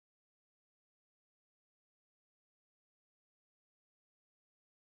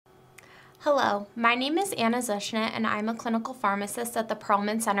Hello, my name is Anna Zuschnitt and I'm a clinical pharmacist at the Penn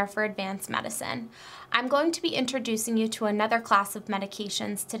Bone Center for Advanced Medicine. I'm going to be introducing you to another class of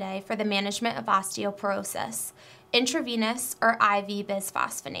medications today for the management of osteoporosis, intravenous or IV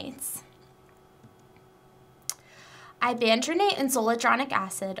bisphosphonates. Ibandronate and zoledronic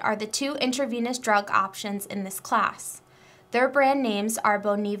acid are the two intravenous drug options in this class. Their brand names are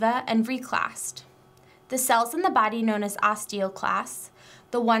Boniva and Reclast. The cells in the body known as osteoclasts,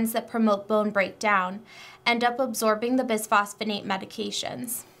 the ones that promote bone breakdown, end up absorbing the bisphosphonate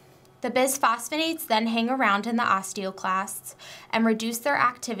medications. The bisphosphonates then hang around in the osteoclasts and reduce their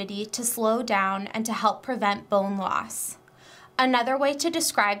activity to slow down and to help prevent bone loss. Another way to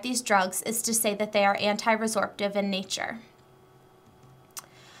describe these drugs is to say that they are anti-resorptive in nature.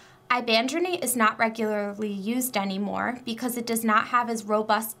 Ibandronate is not regularly used anymore because it does not have as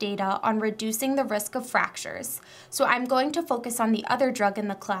robust data on reducing the risk of fractures, so I'm going to focus on the other drug in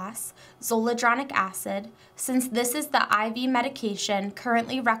the class, zoledronic acid, since this is the IV medication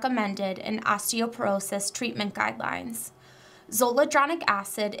currently recommended in osteoporosis treatment guidelines. Zoledronic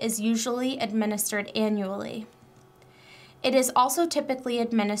acid is usually administered annually. It is also typically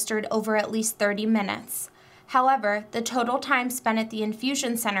administered over at least 30 minutes. However, the total time spent at the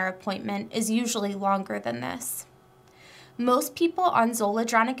infusion center appointment is usually longer than this. Most people on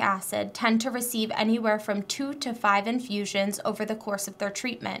zoledronic acid tend to receive anywhere from 2 to 5 infusions over the course of their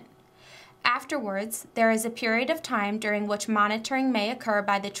treatment. Afterwards, there is a period of time during which monitoring may occur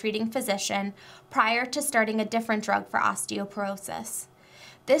by the treating physician prior to starting a different drug for osteoporosis.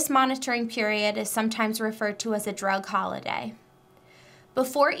 This monitoring period is sometimes referred to as a drug holiday.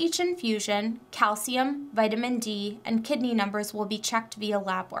 Before each infusion, calcium, vitamin D, and kidney numbers will be checked via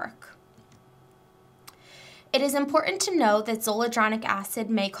lab work. It is important to know that zoledronic acid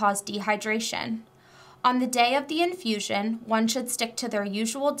may cause dehydration. On the day of the infusion, one should stick to their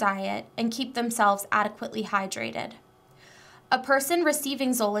usual diet and keep themselves adequately hydrated. A person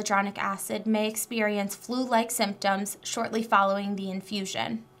receiving zoledronic acid may experience flu-like symptoms shortly following the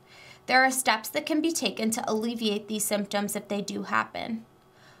infusion. There are steps that can be taken to alleviate these symptoms if they do happen.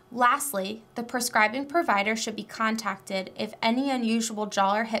 Lastly, the prescribing provider should be contacted if any unusual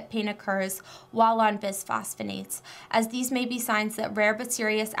jaw or hip pain occurs while on bisphosphonates, as these may be signs that rare but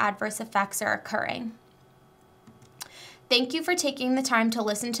serious adverse effects are occurring. Thank you for taking the time to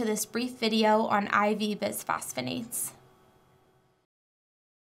listen to this brief video on IV bisphosphonates.